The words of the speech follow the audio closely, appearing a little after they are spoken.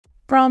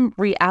From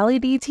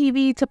reality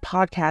TV to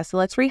podcast,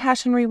 let's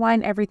rehash and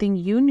rewind everything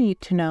you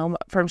need to know,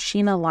 from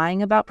Scheana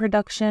lying about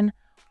production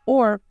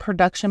or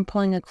production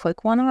pulling a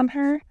quick one on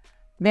her.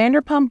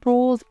 Vanderpump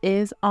Rules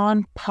is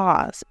on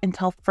pause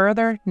until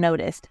further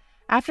notice.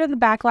 After the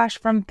backlash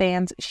from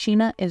fans,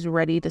 Scheana is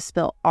ready to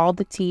spill all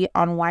the tea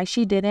on why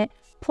she did it,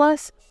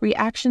 plus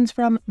reactions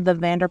from the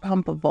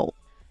Vanderpump Vault.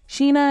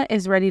 Scheana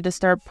is ready to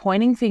start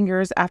pointing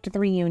fingers after the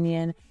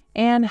reunion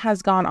and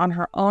has gone on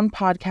her own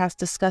podcast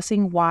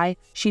discussing why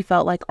she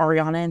felt like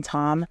Ariana and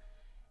Tom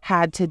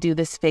had to do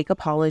this fake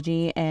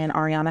apology and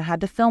Ariana had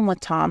to film with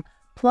Tom,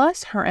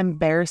 plus her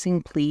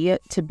embarrassing plea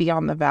to be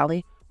on the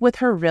Valley with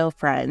her real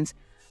friends.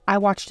 I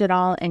watched it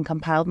all and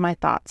compiled my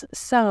thoughts.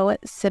 So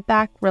sit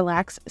back,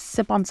 relax,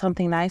 sip on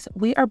something nice.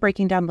 We are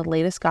breaking down the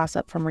latest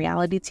gossip from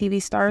reality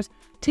TV stars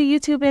to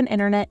YouTube and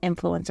internet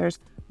influencers.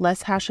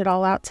 Let's hash it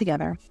all out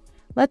together.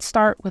 Let's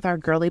start with our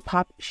girly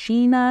pop,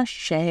 Scheana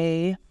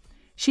Shay.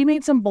 She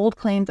made some bold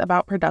claims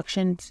about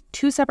production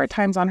 2 separate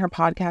times on her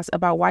podcast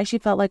about why she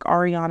felt like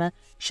Ariana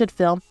should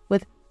film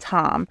with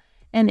Tom.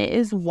 And it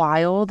is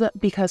wild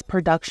because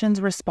production's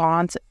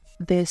response,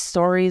 the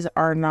stories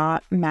are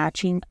not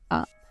matching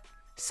up.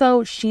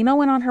 So Scheana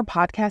went on her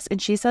podcast and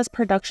she says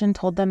production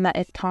told them that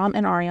if Tom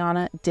and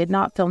Ariana did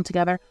not film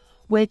together,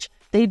 which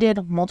they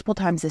did multiple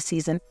times this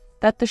season,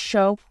 that the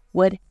show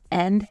would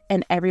end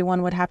and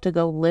everyone would have to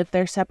go live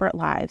their separate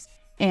lives.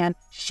 And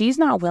she's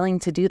not willing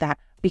to do that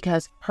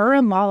because her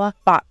and Lala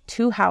bought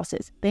 2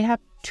 houses. They have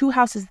 2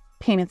 houses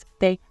payments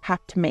they have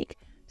to make.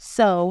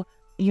 So,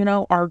 you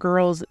know, our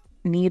girls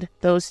need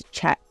those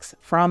checks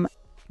from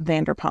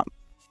Vanderpump.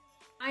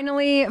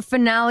 Finally,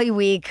 finale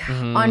week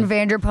on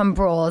Vanderpump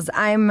Rules.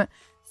 I'm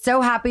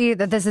so happy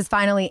that this is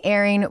finally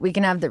airing. We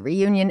can have the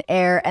reunion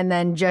air and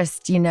then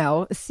just, you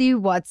know, see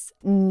what's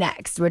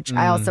next, which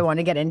I also want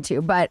to get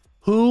into. But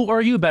who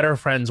are you better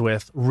friends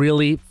with,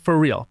 really, for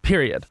real,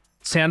 period?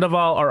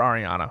 Sandoval or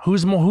Ariana?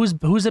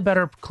 Who's a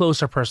better,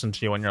 closer person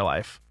to you in your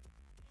life?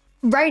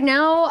 Right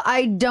now,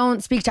 I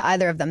don't speak to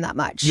either of them that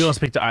much. You don't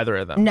speak to either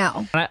of them?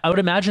 No. And I would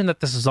imagine that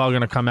this is all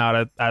going to come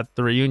out at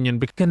the reunion,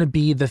 but going to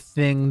be the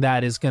thing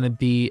that is going to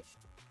be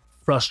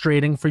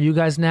frustrating for you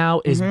guys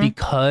now is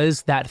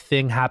because that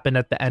thing happened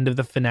at the end of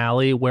the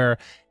finale where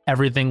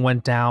everything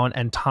went down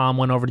and Tom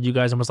went over to you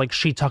guys and was like,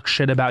 she talks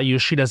shit about you.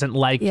 She doesn't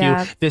like you.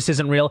 This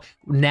isn't real.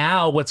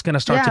 Now what's going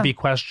to start to be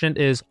questioned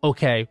is,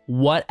 okay,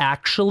 what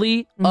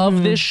actually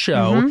of this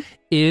show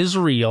is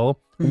real?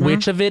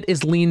 Which of it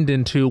is leaned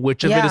into?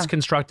 Which of it is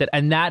constructed?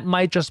 And that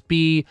might just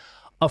be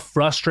a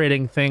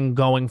frustrating thing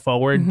going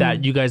forward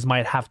that you guys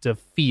might have to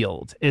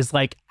field, is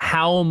like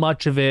how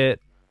much of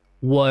it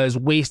was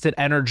wasted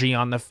energy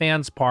on the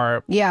fans'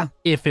 part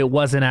if it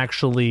wasn't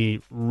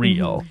actually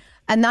real.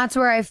 And that's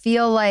where I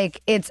feel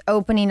like it's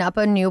opening up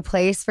a new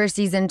place for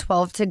season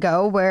 12 to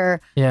go, where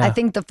I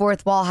think the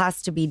fourth wall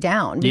has to be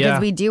down because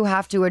we do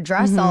have to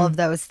address all of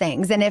those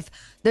things. And if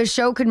the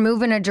show could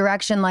move in a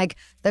direction like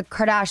the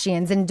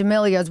Kardashians and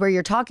D'Amelios, where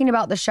you're talking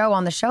about the show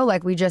on the show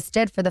like we just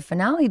did for the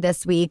finale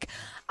this week,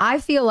 I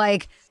feel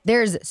like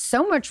there's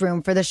so much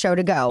room for the show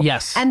to go.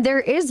 Yes. And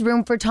there is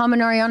room for Tom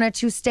and Ariana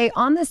to stay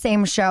on the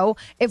same show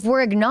if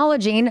we're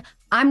acknowledging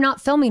I'm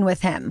not filming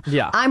with him.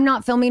 I'm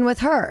not filming with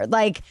her.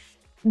 Like,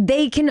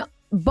 they can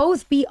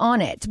both be on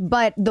it.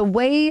 But the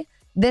way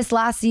this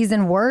last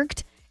season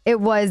worked,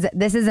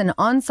 this is an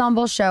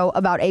ensemble show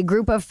about a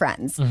group of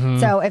friends.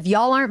 So if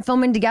y'all aren't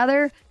filming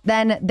together,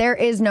 then there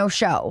is no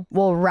show.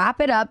 We'll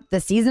wrap it up. The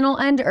season will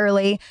end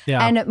early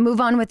and move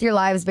on with your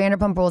lives.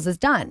 Vanderpump Rules is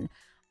done.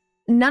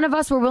 None of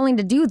us were willing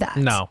to do that.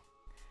 No.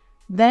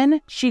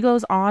 Then she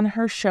goes on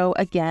her show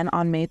again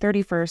on May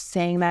 31st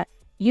saying that,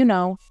 you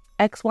know,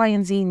 X, Y,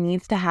 and Z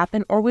needs to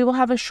happen or we will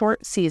have a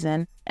short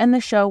season and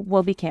the show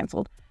will be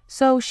canceled.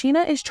 So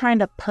Scheana is trying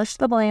to push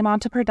the blame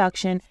onto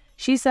production.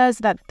 She says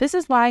that this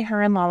is why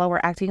her and Lala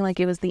were acting like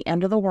it was the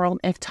end of the world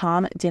if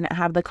Tom didn't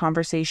have the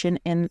conversation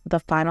in the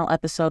final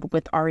episode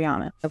with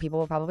Ariana. So people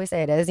will probably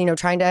say it is, you know,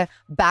 trying to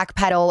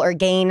backpedal or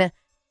gain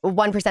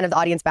 1% of the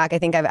audience back. I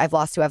think I've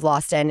lost who I've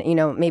lost, and, you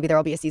know, maybe there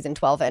will be a season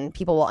 12 and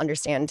people will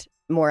understand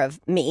more of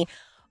me.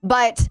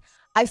 But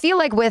I feel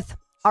like with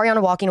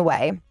Ariana walking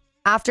away,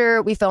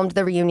 after we filmed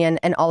the reunion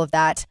and all of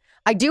that,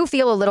 I do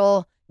feel a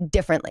little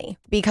differently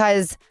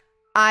because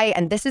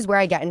and this is where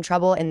I get in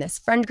trouble in this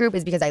friend group,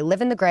 is because I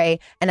live in the gray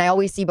and I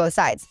always see both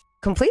sides.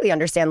 Completely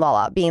understand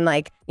Lala being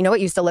like, you know what,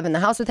 you still live in the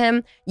house with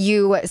him,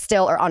 you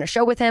still are on a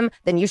show with him,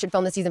 then you should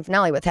film the season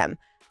finale with him.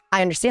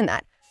 I understand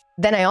that.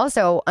 Then I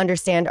also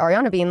understand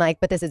Ariana being like,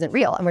 but this isn't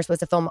real and we're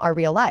supposed to film our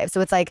real lives. So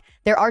it's like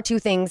there are two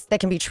things that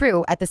can be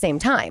true at the same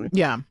time.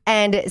 Yeah.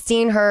 And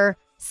seeing her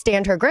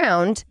stand her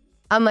ground,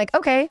 I'm like,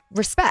 okay,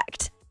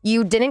 respect.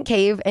 You didn't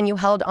cave and you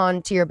held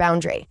on to your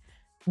boundary.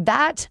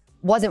 That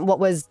wasn't what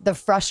was the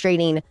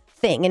frustrating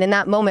thing. And in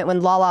that moment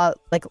when Lala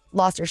like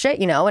lost her shit,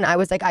 you know, and I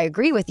was like, I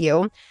agree with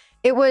you.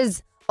 It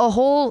was a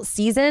whole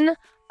season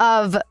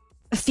of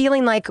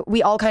feeling like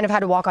we all kind of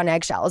had to walk on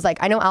eggshells. Like,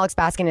 I know Alex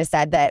Baskin has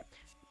said that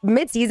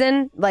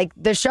mid-season, like,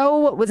 the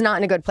show was not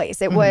in a good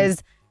place. It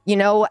was you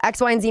know,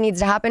 X, Y, and Z needs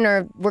to happen,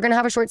 or we're going to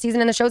have a short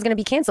season and the show's going to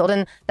be canceled.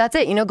 And that's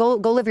it. You know, go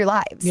live your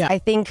lives. Yeah. I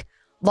think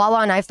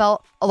Lala and I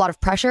felt a lot of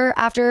pressure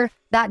after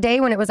that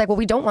day when it was like, well,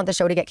 we don't want the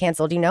show to get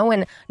canceled, you know,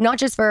 and not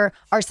just for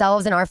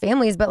ourselves and our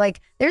families, but like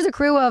there's a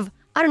crew of,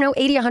 I don't know,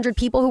 80, 100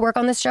 people who work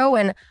on this show.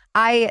 And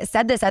I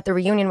said this at the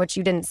reunion, which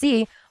you didn't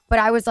see, but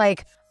I was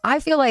like,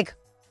 I feel like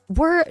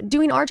we're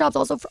doing our jobs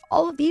also for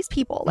all of these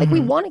people. Like we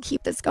want to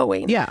keep this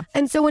going. Yeah.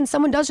 And so when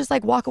someone does just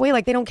like walk away,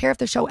 like they don't care if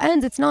the show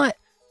ends, it's not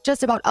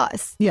just about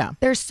us. Yeah.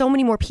 There's so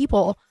many more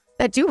people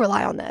that do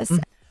rely on this.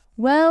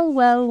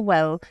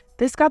 Well.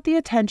 This got the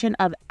attention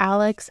of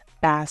Alex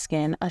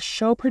Baskin, a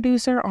show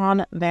producer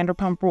on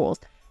Vanderpump Rules,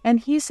 and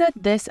he said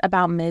this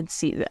about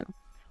mid-season.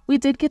 We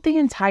did get the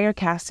entire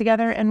cast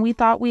together, and we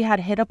thought we had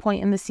hit a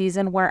point in the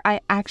season where I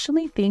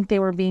actually think they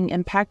were being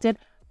impacted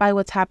by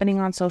what's happening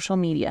on social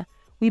media.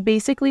 We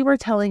basically were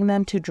telling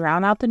them to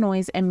drown out the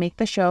noise and make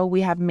the show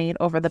we have made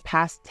over the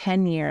past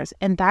 10 years,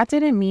 and that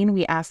didn't mean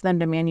we asked them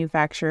to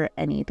manufacture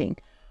anything,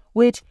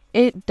 which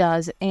it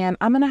does. And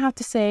I'm gonna have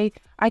to say,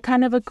 I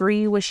kind of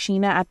agree with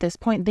Scheana at this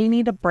point. They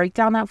need to break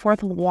down that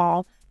fourth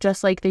wall,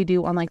 just like they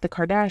do on like the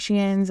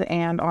Kardashians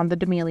and on the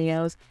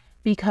D'Amelios,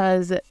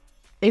 because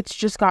it's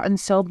just gotten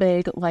so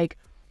big. Like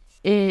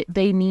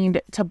they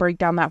need to break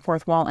down that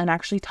fourth wall and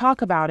actually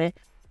talk about it.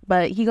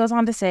 But he goes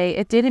on to say,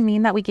 it didn't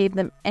mean that we gave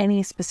them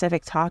any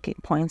specific talking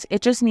points.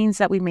 It just means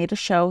that we made a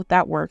show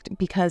that worked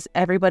because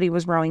everybody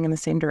was rowing in the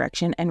same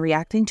direction and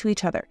reacting to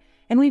each other.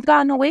 And we've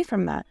gotten away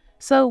from that.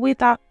 So we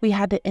thought we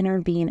had to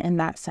intervene in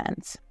that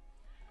sense.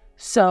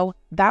 So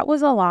that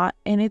was a lot.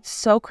 And it's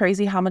so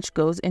crazy how much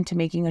goes into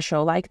making a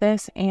show like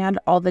this and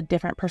all the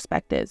different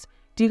perspectives.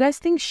 Do you guys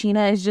think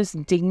Scheana is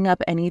just digging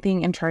up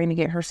anything and trying to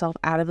get herself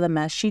out of the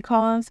mess she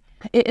caused?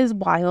 It is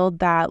wild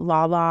that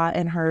Lala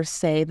and her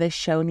say this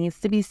show needs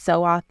to be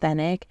so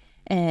authentic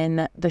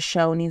and the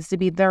show needs to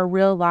be their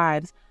real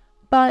lives.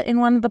 But in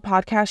one of the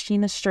podcasts,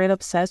 Scheana straight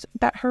up says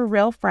that her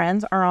real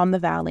friends are on the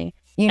valley.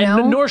 You know?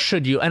 And nor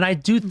should you. And I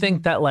do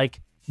think that, like,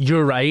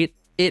 you're right.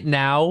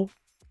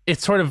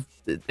 It's sort of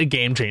a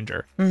game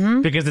changer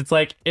because it's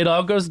like it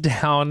all goes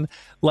down.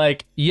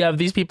 Like you have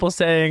these people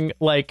saying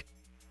like,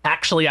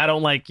 actually, I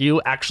don't like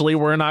you. Actually,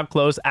 we're not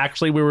close.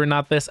 Actually, we were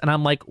not this. And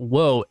I'm like,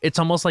 whoa, it's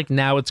almost like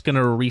now it's going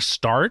to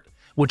restart,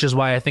 which is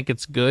why I think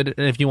it's good.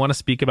 And if you want to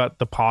speak about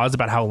the pause,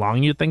 about how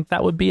long you think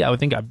that would be, I would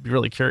think I'd be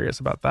really curious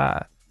about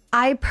that.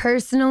 I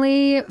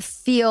personally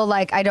feel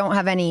like I don't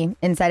have any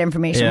inside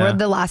information. Yeah. We're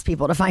the last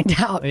people to find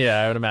out.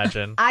 Yeah, I would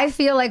imagine. I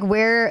feel like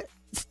where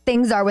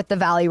things are with the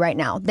Valley right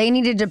now, they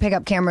needed to pick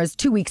up cameras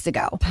 2 weeks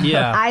ago.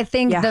 Yeah. I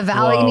think the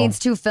Valley Whoa. needs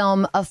to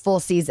film a full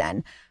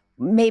season.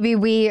 Maybe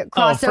we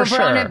cross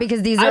over on it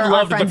because these are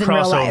our friends in real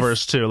life. I've loved the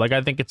crossovers too. Like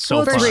I think it's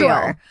so For fun.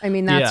 sure. I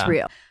mean, that's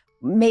real.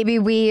 Maybe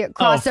we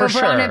cross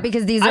over on it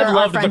because these are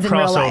our friends in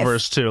real life. I've loved the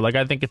crossovers too. Like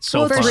I think it's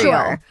so For fun.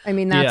 sure. I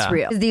mean, that's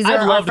real. These are I've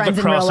our loved the friends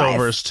in real life.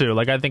 crossovers too.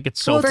 Like I think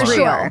it's so For fun.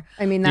 sure.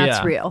 I mean,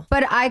 that's real.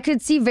 But I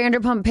could see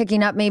Vanderpump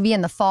picking up maybe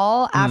in the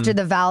fall after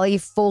the Valley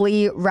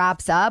fully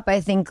wraps up.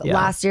 I think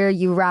last year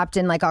you wrapped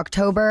in like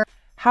October.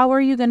 How are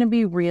you going to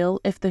be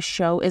real if the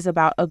show is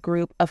about a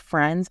group of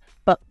friends,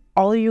 but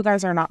all of you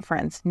guys are not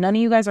friends? None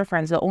of you guys are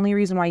friends. The only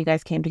reason why you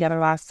guys came together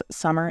last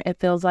summer, it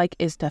feels like,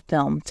 is to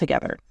film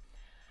together.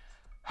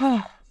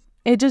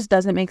 It just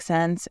doesn't make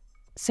sense.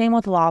 Same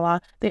with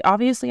Lala. They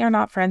obviously are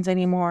not friends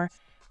anymore.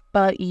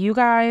 But you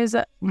guys,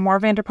 more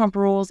Vanderpump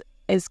Rules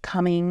is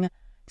coming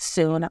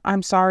soon.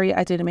 I'm sorry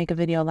I didn't make a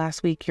video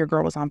last week. Your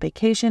girl was on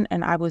vacation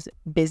and I was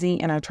busy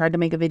and I tried to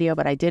make a video,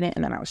 but I didn't.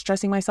 And then I was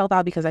stressing myself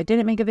out because I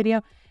didn't make a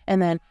video.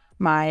 And then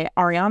my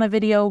Ariana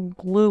video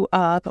blew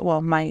up.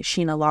 Well, my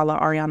Scheana Lala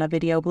Ariana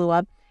video blew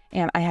up.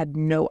 And I had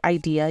no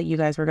idea you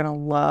guys were going to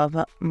love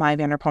my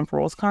Vanderpump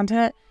Rules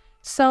content.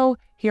 So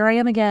here I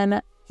am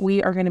again.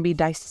 We are going to be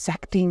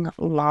dissecting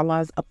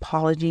Lala's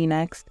apology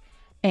next.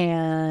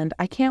 And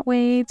I can't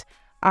wait.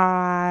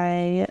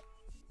 I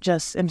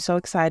just am so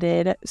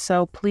excited.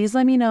 So please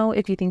let me know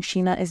if you think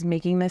Scheana is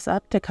making this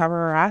up to cover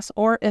her ass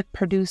or if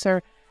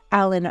producer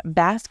Alan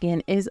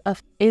Baskin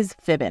is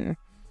fibbing.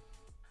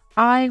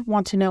 I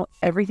want to know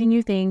everything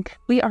you think.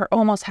 We are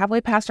almost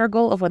halfway past our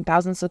goal of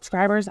 1,000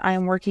 subscribers. I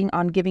am working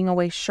on giving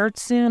away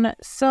shirts soon.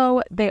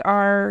 So they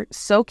are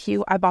so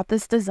cute. I bought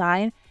this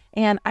design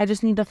and I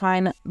just need to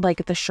find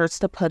like the shirts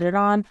to put it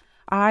on.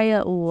 I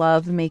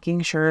love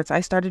making shirts.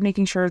 I started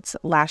making shirts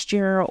last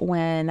year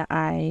when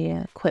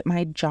I quit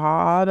my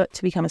job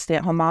to become a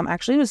stay-at-home mom.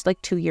 Actually, it was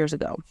like 2 years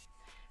ago.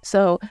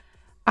 So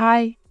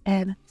I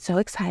am so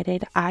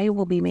excited. I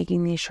will be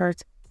making these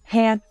shirts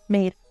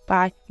handmade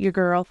by your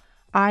girl.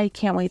 I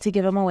can't wait to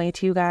give them away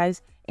to you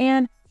guys.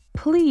 And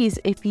please,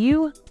 if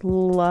you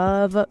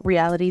love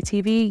reality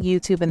TV,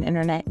 YouTube, and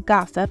internet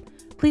gossip,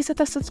 please hit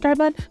the subscribe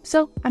button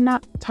so I'm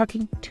not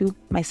talking to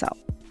myself.